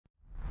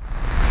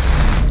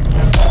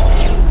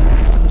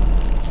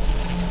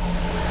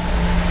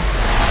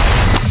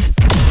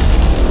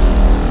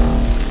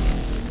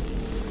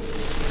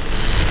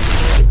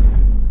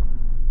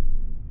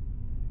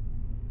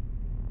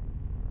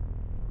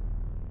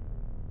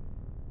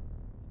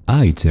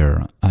Hi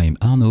there, I'm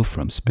Arnaud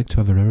from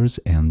Spectravelers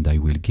and I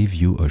will give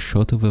you a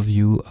short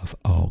overview of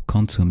our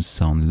Quantum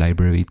Sound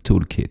Library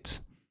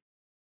toolkit.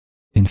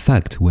 In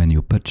fact, when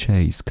you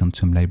purchase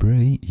Quantum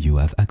Library, you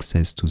have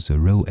access to the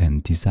raw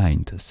and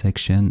designed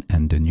section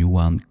and the new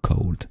one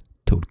called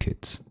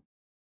Toolkit.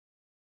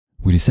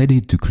 We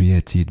decided to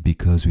create it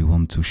because we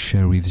want to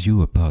share with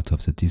you a part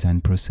of the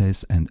design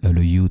process and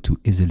allow you to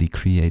easily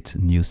create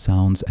new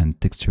sounds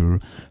and texture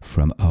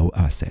from our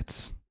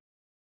assets.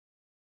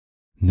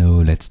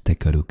 Now let's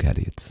take a look at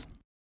it.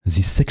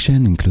 This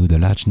section includes a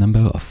large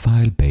number of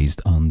files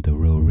based on the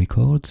raw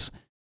records.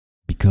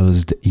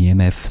 Because the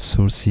EMF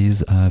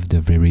sources have the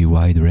very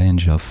wide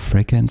range of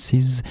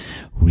frequencies,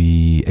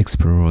 we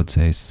explore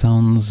their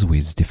sounds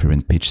with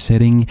different pitch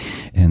setting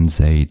and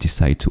they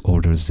decide to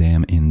order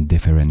them in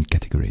different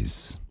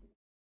categories.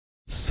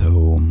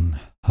 So,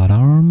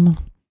 alarm,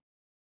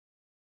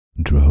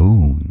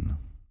 drone,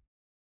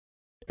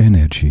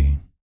 energy,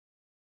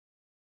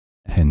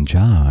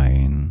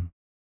 engine,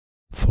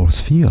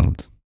 force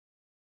field,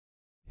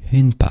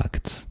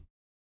 impact,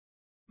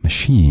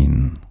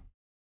 machine,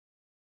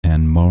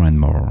 and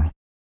more.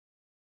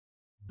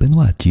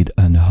 Benoit did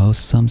an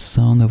awesome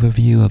sound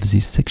overview of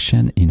this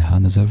section in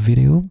another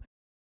video.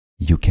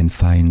 You can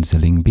find the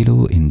link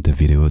below in the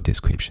video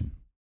description.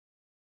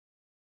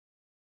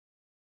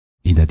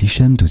 In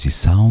addition to this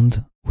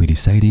sound, we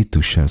decided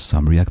to share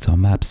some reactor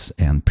maps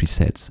and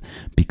presets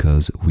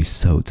because we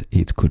thought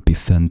it could be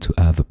fun to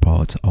have a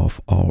part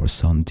of our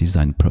sound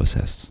design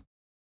process.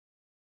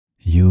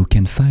 You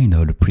can find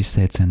all the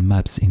presets and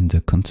maps in the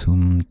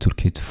Quantum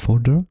Toolkit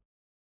folder.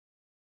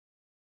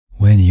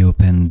 When you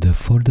open the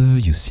folder,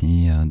 you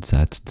see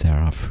that there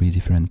are 3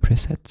 different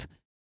presets.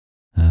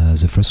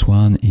 The first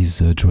one is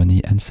a drone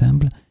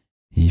ensemble.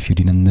 If you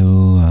didn't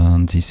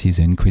know, this is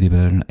an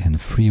incredible and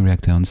free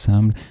reactor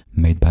ensemble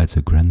made by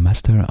the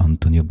Grandmaster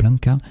Antonio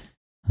Blanca.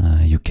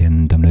 You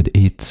can download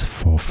it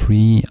for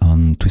free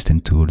on Twist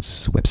 &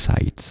 Tools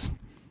website.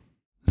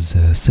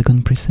 The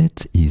second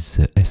preset is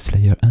the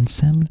S-Layer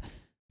ensemble.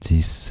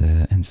 This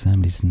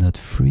ensemble is not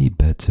free,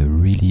 but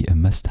really a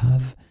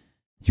must-have.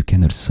 You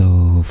can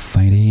also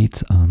find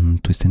it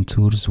on Twist &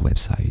 Tools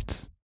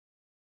website.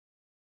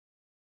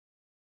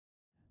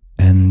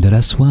 And the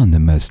last one, the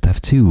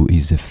must-have too,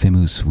 is the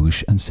famous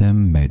Whoosh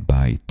ensemble made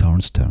by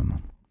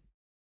Tornstorm.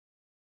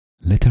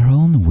 Later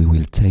on, we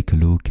will take a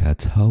look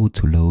at how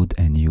to load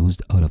and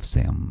use all of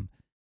them.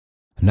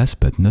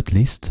 Last but not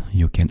least,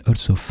 you can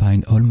also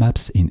find all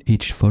maps in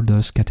each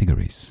folder's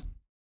categories.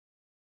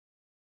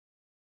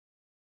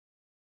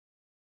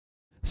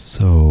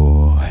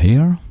 So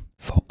here,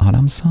 for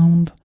alarm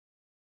sound,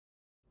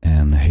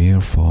 and here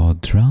for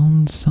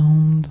drone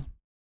sound,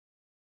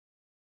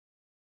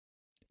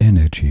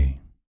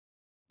 energy,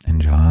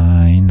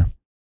 engine,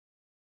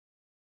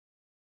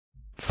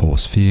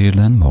 force field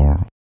and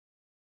more.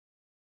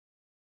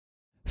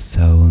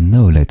 So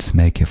now let's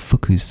make a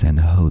focus on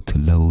how to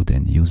load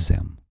and use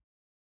them.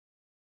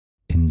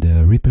 In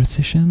the repair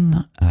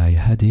session, I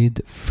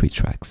added 3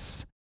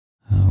 tracks,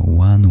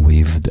 one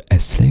with the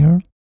S-Layer,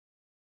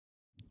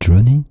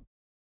 drone,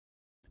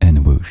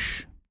 and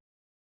Whoosh.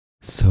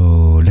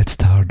 So let's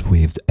start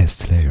with the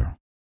S-Layer.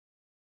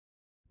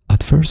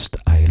 At first,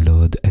 I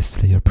load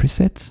S-Layer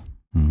preset.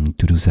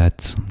 To do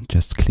that,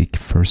 just click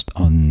first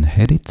on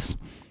Edit,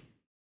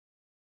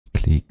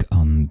 click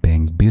on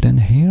Bank button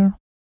here,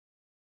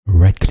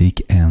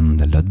 right-click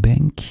and load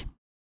bank.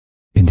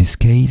 In this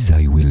case,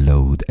 I will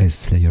load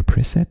S-Layer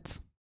preset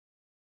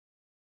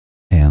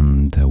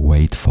and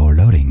wait for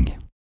loading.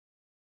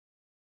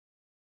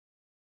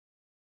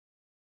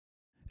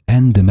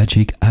 And the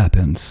magic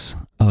happens.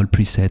 All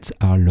presets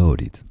are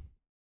loaded.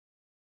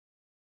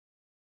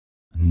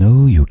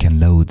 Now you can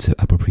load the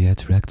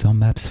appropriate reactor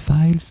maps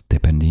files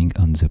depending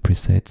on the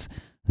presets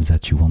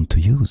that you want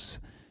to use.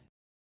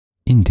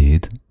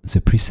 Indeed, the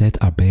presets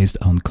are based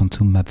on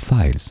Quantum map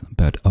files,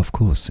 but of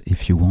course,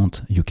 if you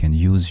want, you can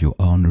use your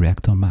own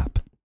reactor map.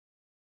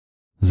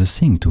 The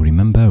thing to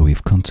remember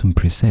with Quantum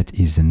preset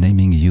is the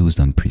naming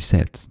used on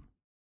presets.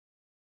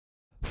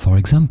 For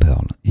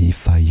example,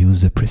 if I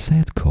use a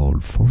preset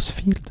called force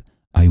field,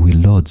 I will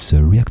load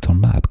the reactor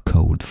map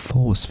called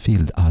force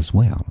field as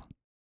well.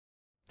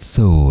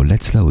 So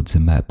let's load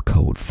the map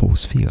called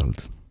force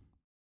field.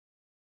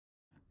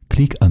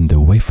 Click on the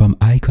waveform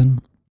icon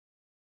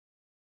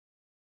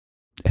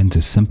and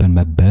the sample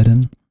map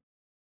button.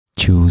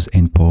 Choose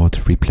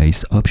import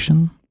replace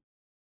option.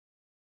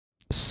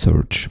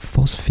 Search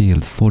force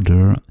field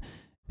folder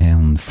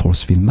and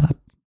force field map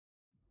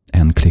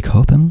and click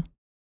open.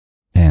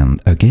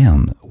 And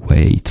again,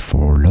 wait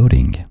for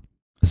loading.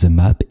 The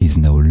map is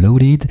now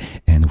loaded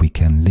and we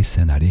can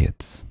listen at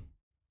it.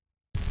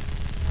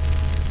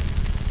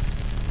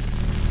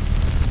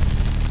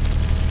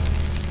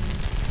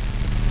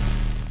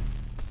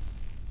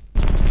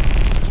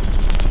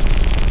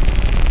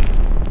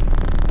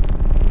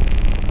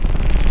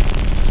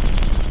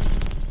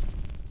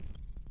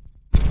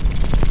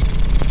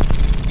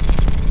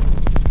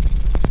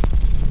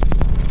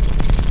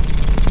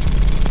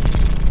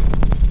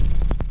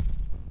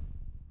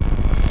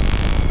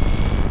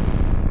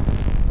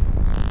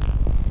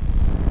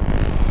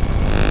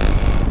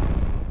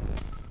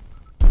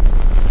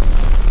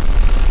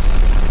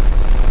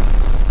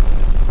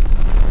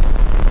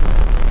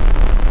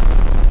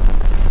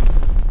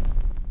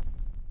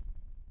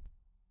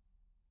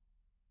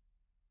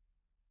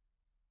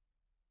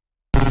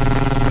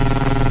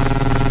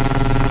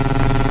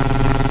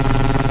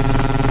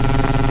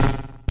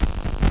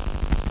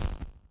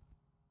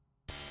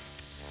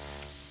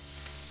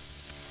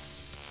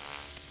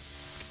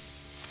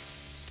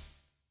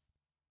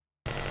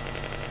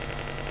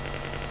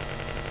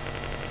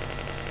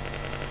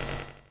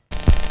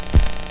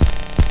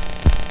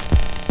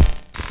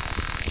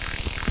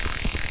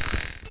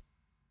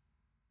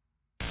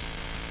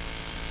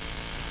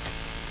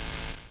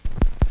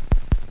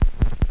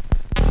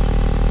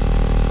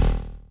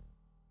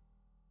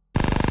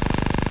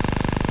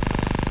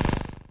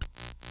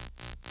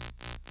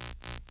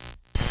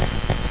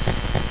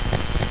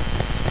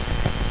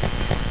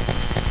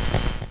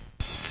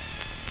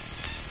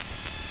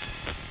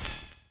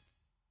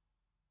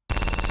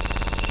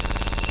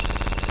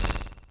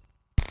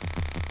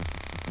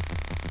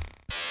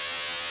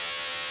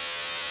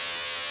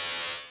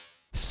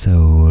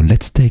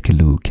 Let's take a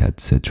look at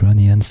the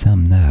drone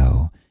ensemble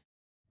now.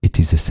 It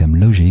is the same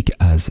logic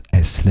as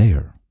S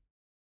layer.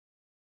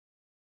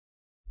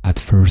 At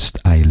first,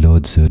 I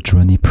load the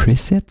drone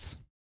preset.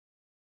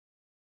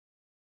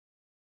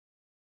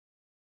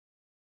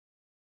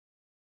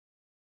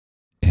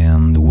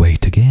 And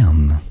wait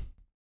again.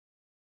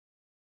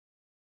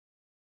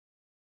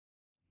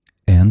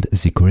 And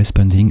the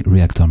corresponding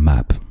reactor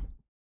map.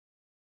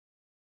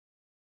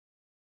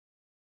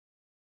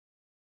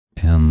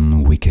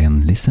 And we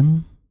can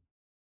listen.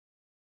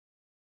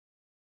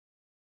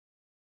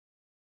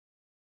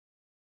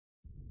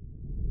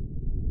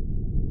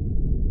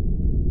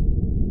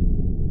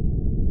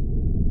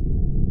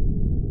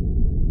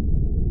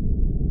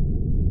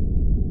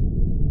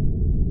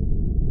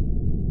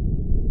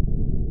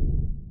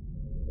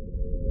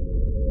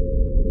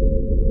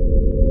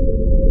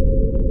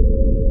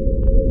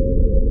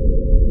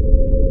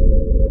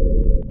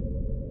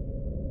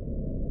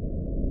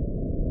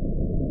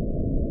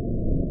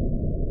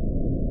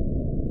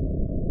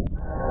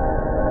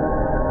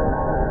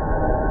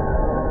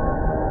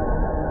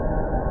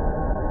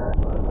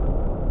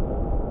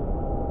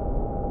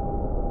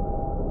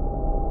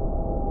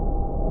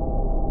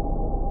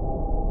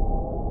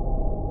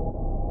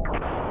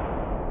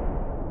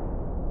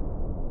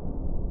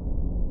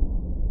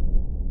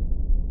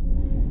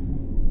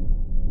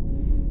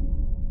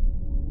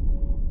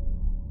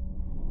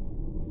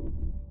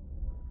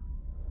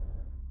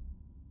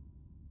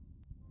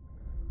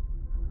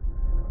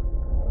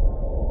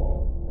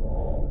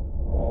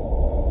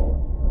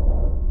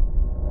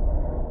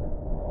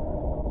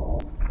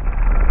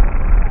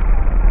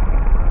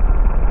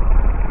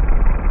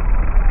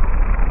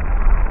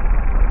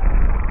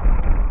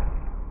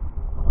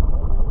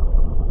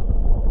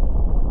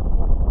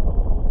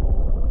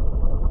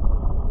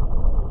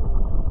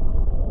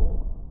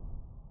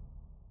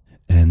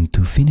 And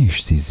to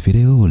finish this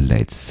video,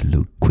 let's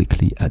look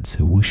quickly at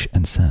the whoosh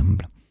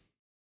ensemble.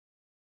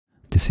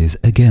 This is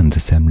again the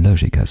same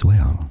logic as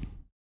well.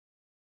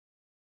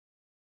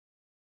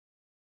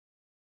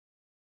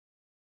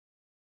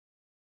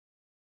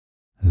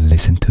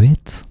 Listen to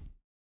it.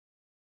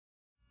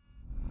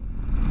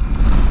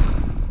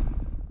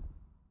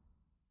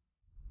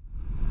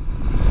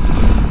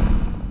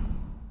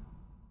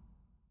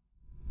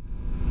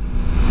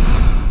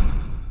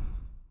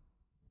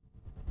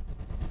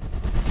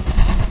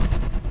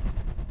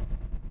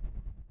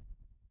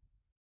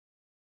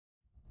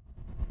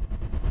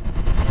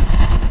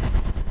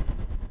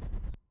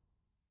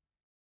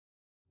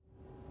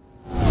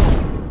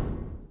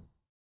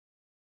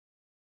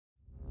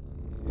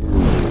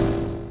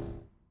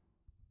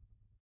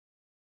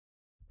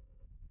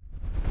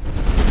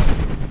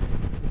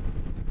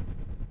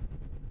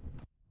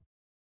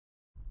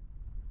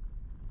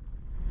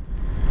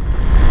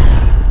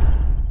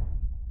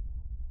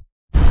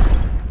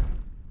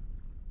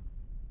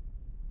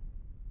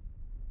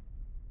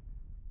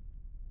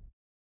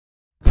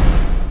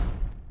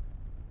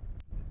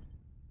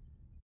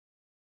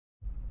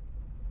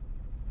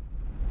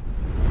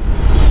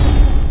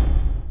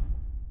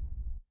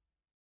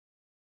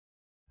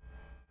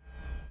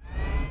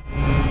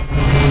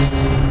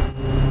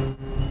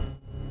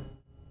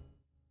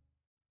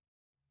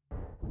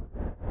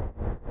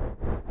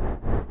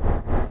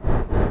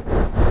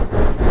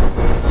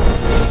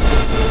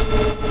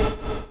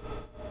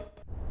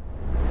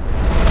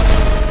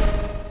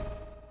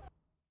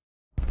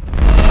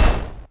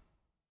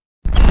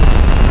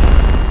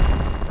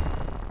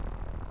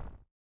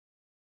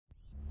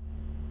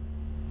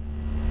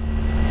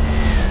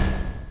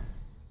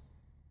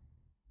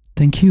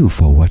 Thank you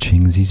for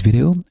watching this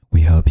video.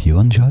 We hope you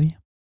enjoy.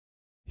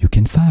 You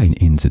can find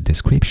in the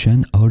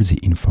description all the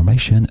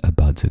information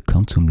about the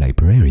Quantum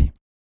library.